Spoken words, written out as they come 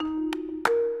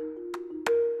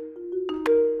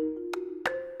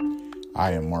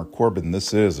I am Mark Corbin.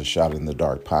 This is a Shot in the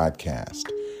Dark podcast.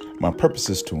 My purpose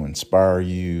is to inspire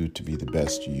you to be the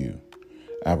best you.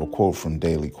 I have a quote from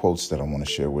Daily Quotes that I want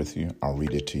to share with you. I'll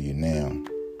read it to you now.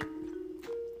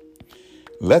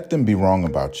 Let them be wrong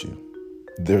about you.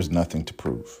 There's nothing to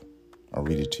prove. I'll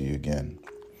read it to you again.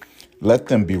 Let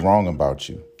them be wrong about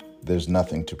you. There's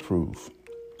nothing to prove.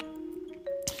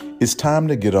 It's time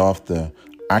to get off the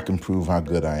I can prove how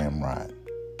good I am ride.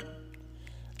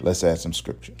 Let's add some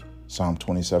scripture. Psalm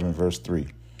 27, verse 3.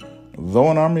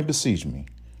 Though an army besiege me,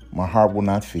 my heart will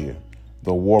not fear.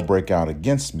 Though war break out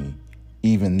against me,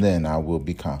 even then I will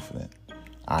be confident.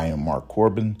 I am Mark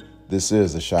Corbin. This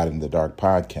is a Shot in the Dark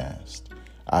podcast.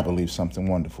 I believe something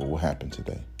wonderful will happen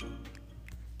today.